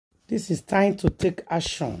This is time to take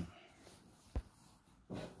action.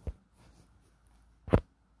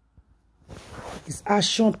 It's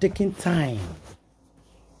action taking time.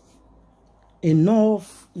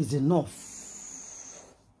 Enough is enough.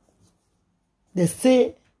 They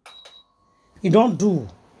say, you don't do.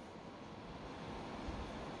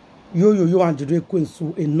 You and Judy Queen,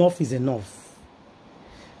 so enough is enough.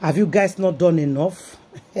 Have you guys not done enough?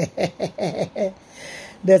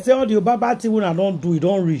 They say, all the Baba thing when I don't do, you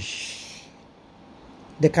don't reach.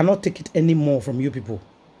 They cannot take it anymore from you people.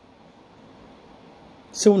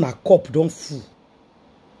 Say when a cup don't full.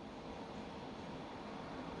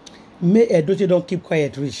 May Eudochie don't keep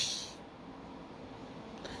quiet rich.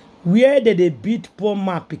 Where did they beat poor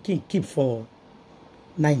man picking keep for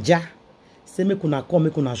Niger? Say me kuna come,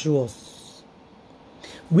 me kuna show us.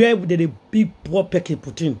 Where did they beat poor picking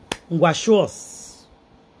put in? Ngwa show us.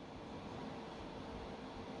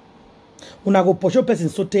 Una go push your person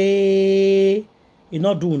sote. You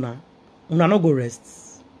not do una. Una no go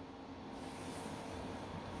rest.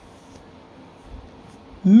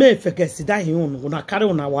 Me feke sida hiun. Una carry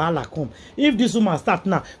una wahala come. If this woman start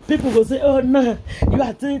now, people go say, oh no, you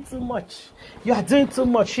are doing too much. You are doing too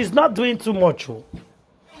much. She's not doing too much. Oh.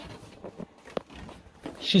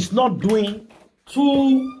 She's not doing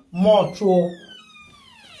too much. Oh.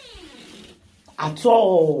 At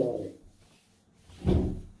all.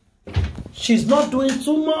 She's not doing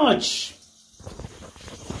too much.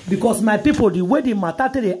 Because my people, the way the matter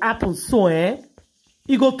they happen so, it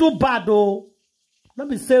go too bad, though. Let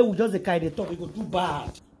me say we just the kind of talk, it go too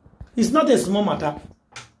bad. It's not a small matter.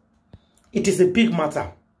 It is a big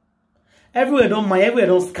matter. Everywhere don't mind, everywhere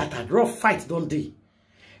don't scatter. Rough fight don't dey.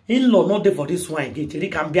 In-law not there for this one again. They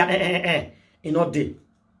can be in not day.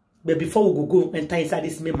 But before we go enter inside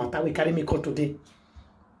this main matter, we carry me call today.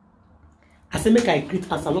 I say make I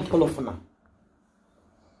greet and salute all of you now.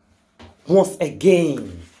 Once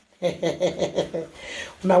again.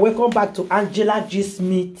 Now welcome back to Angela Gist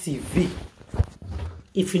Me TV.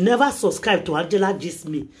 If you never subscribe to Angela Gist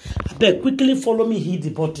Me, I beg quickly follow me, hit the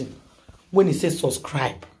button when it says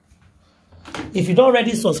subscribe. If you don't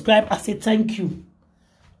already subscribe, I say thank you.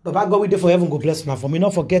 Baba God with you for heaven, go bless now for me.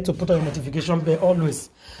 Don't forget to put on your notification bell always.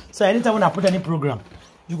 So anytime when I put any program,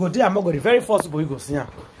 you go there, I'm going to the very first boy you go see.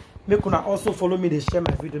 Make una also follow me, they share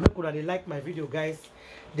my video. Make una they like my video, guys.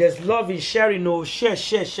 There's love in sharing. No, share.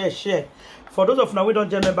 For those of now we don't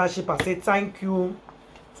join membership, I say thank you.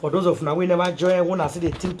 For those of now we never join, when I see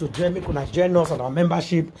the team to join, make una join us on our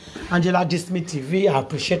membership. Angela Gist Me TV. I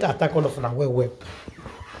appreciate attack all of now well.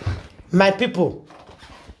 My people,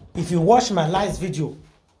 if you watch my last video,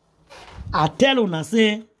 I tell una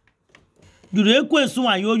say, you dey question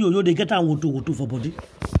and yo they get am woto for body.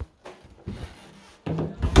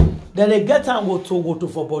 Then they get am woto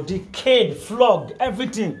for body, cane, flogged,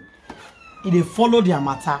 everything. If they follow their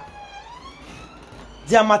matter.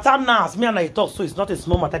 Their matter now, as me and I talk, so it's not a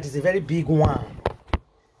small matter, it's a very big one.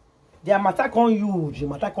 Their matter can't huge, the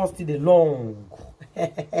matter can't still the long.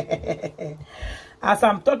 As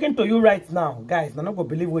I'm talking to you right now, guys, I'm not gonna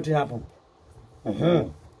believe what happened.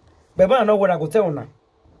 But when I know what I go tell you now.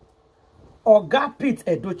 Oga Pete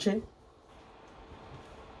Eudochie.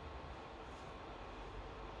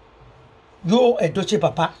 Yo Eudochie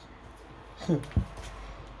papa.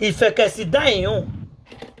 If I can sit down,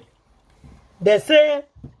 they say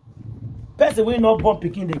person will not born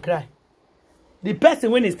picking they cry. The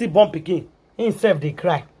person when is still born picking, himself they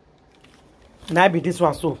cry. Now be this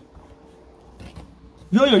one so.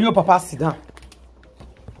 Yo papa sit down.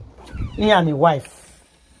 He and his wife.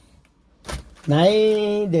 Now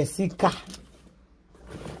the sika.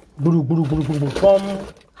 Buru from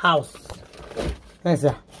house. Yes,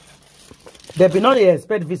 sir. They be not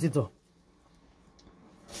expect visitor.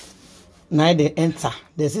 Now they enter.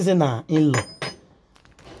 They see na in-law.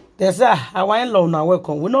 They say, our in-law now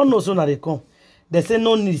welcome. We don't know so now they come. They say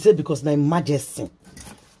no need. They say because na emergency.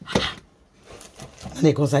 And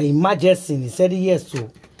they go say emergency. He said yes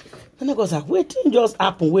so. And they go say waiting just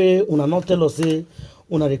happen where una not tell us say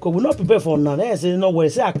una they come. We not prepare for now. They say no way.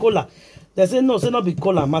 Say a cola. They say no. Say not be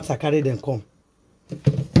cola matter carry them come.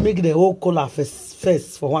 Make the whole cola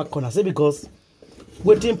first for one corner. Say because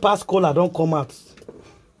waiting past cola don't come out.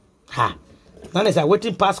 Ha. Now they say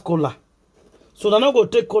waiting past cola. So they're not going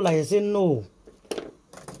to take cola and say no.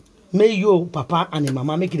 May you, papa and the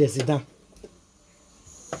mama make it a sit down.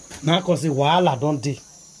 Now because the wahala don't dey.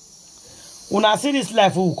 When I see this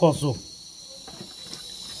life, who will come so?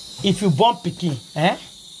 If you born pikin,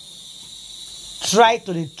 try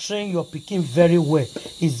to train your pikin very well.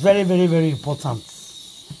 It's very important.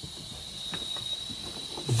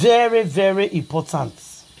 Very important.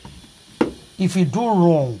 If you do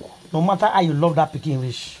wrong, No matter how you love that pikin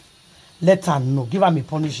rich, let her know. Give her a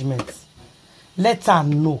punishment. Let her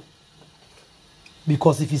know.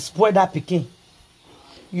 Because if you spoil that pikin,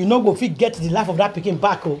 you know go fit get the life of that pikin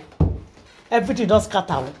back. Oh. Everything does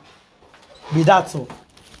scatter. Oh. Be that so.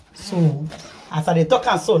 So, as I dey talk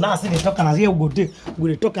and so, now I see the talk and as here we go dey,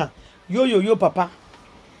 we dey talk and yo papa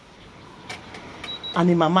and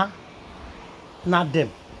the mama, not them.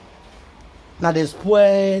 Now they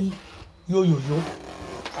spoil yo.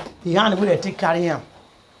 The hand wey they take carry him,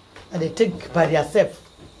 and they take by themselves,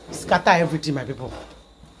 scatter everything, my people.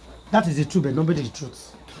 That is the truth, but nobody the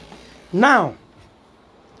truth. Now,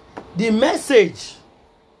 the message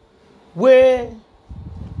where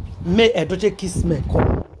may Eudochie Kinsmen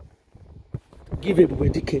come give a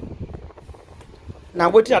Eudochie. Now,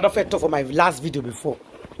 what I don't talk for my last video before.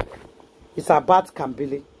 It's about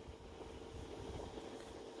Kambili.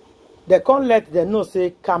 They can't let them know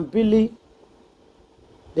say Kambili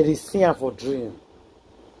they is seeing for dream.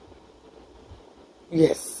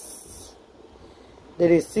 Yes.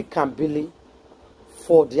 They see Kambili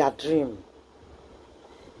for their dream.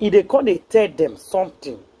 If they can't they tell them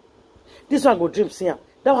something. This one go dream see him.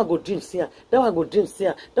 That one go dream see him. That one go dream see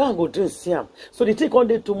him. That one go dream see him. So they take on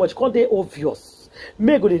they too much. Can't they obvious?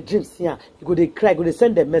 May go they dream see him. You go they cry. Go they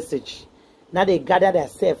send the message. Now they gather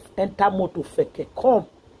themselves. Enter moto feke. Come.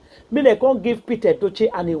 Me they can't give Peter Eudochie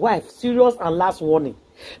and his wife serious and last warning.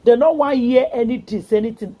 They don't want to hear anything, say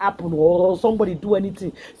anything happen or somebody do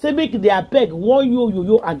anything. Say make their beg one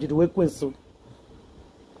yo and Judy Quinso.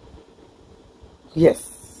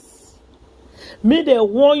 Yes. Me they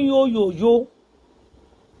one yo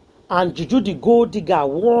and Juju the gold digger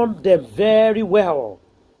warn them very well.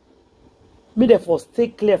 Me they for stay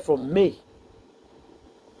clear from me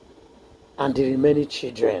and the remaining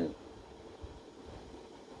children.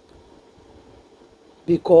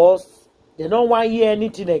 Because they don't want to hear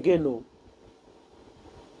anything again, no.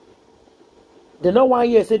 They don't want to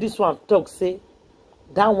hear say this one talk, say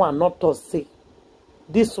that one not talk, say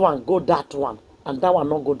this one go that one, and that one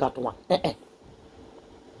not go that one.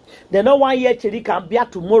 They don't want to hear Cheri can be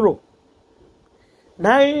tomorrow.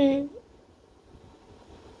 Now,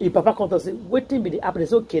 if Papa comes to say, waiting be the happen,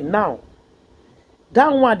 it's okay now.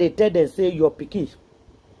 That one they tell them say your pikin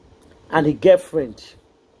and the girlfriend.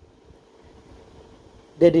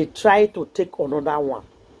 They try to take another one.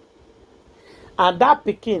 And that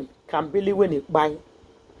pikin can believe when it buy,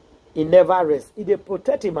 he never rests. He dey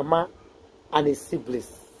protect his mama and his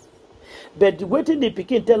siblings. But the waiting the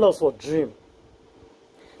pikin tell us for dream.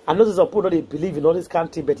 I know some people don't believe in all this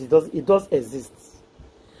country, but it does exist.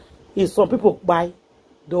 If some people buy,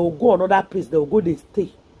 they will go another place, they will go, they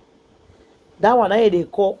stay. That one they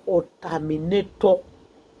call or terminator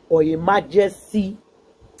or emergency.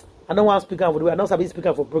 I don't want to speak for the way. I don't be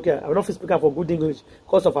speaking for broken. I'm not speaking for good English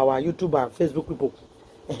because of our YouTube and Facebook people.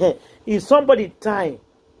 If somebody time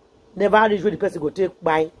never reach where the person go take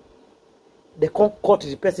by, they can't cut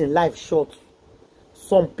the person life short.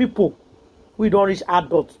 Some people we don't reach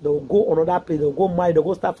adults, they will go another place, they'll go marry, they'll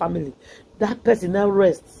go start family. That person never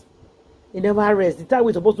rests. He never rests. The time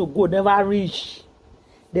we're supposed to go never reach.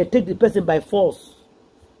 They take the person by force.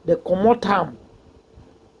 They come out harm.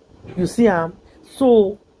 You see him?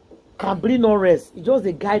 So can bring no rest. It just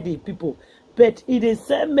they guide the people. But in the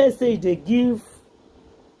same message they give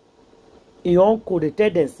a uncle, they tell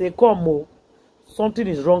them, say, come oh, something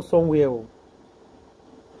is wrong somewhere. Oh.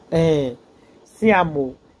 See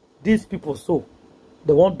oh, these people so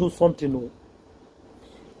they won't do something. Oh.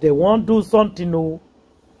 They won't do something. Oh.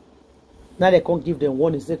 Now they can't give them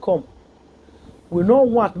warning. Say, come. We don't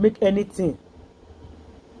want to make anything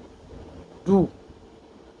do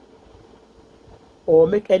or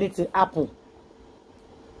make anything happen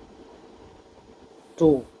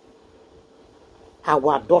to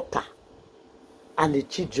our daughter and the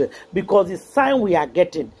children, because the sign we are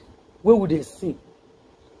getting, where would they see?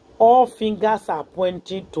 All fingers are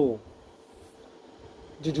pointing to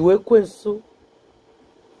Judy Quinso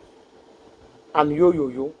and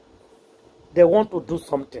yo. They want to do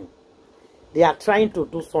something. They are trying to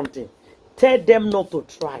do something. Tell them not to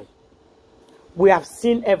try. We have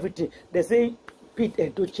seen everything. They say Peter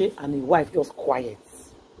Eudochie and his wife just quiet.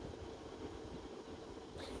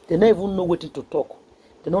 They don't even know what to talk.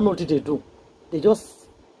 They don't know what to do. They just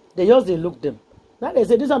they look them. Now they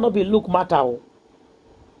say this will not be look matter.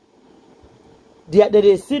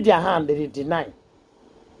 They see their hand, they deny.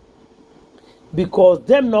 Because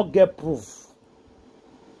them not get proof.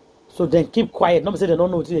 So then keep quiet. Nobody say they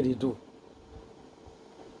don't know what they do.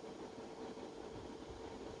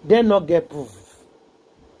 They not get proof.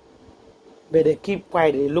 But they keep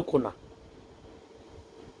quiet, they look on her.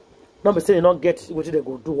 Not be say they don't get what they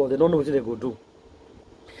go do or they don't know what they go do.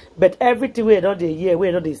 But everything we don't they hear,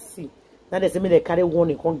 we don't they see. Now they say me they carry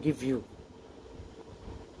warning can't give you.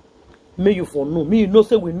 May you for know. Me you know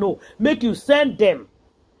say we know. Make you send them.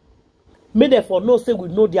 May they for know say we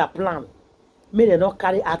know their plan. May they not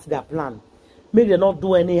carry out their plan. May they not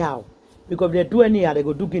do anyhow. Because if they do anyhow, they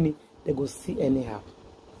go do guinea, they go see anyhow.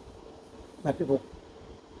 My people.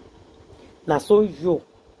 Now so you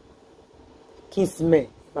Kinsmen,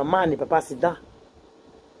 mama and papa sit down.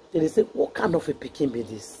 They say, what kind of a picking be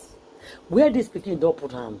this? Where this picking don't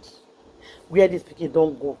put hands? Where this picking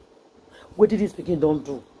don't go? Where did this picking don't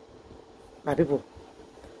do? My people,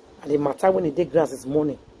 and the matter when they take grass this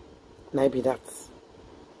morning, now be that.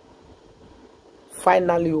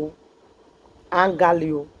 Finally, anger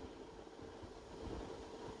you.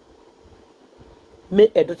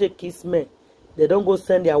 Make Eudochie Kinsmen. They don't go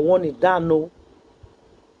send their warning down, no.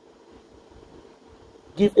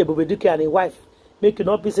 Give a Eudochie and a wife. Make you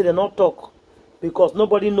not be say they not talk. Because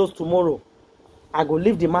nobody knows tomorrow. I go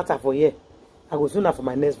leave the matter for here. I go soon for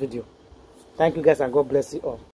my next video. Thank you guys and God bless you all.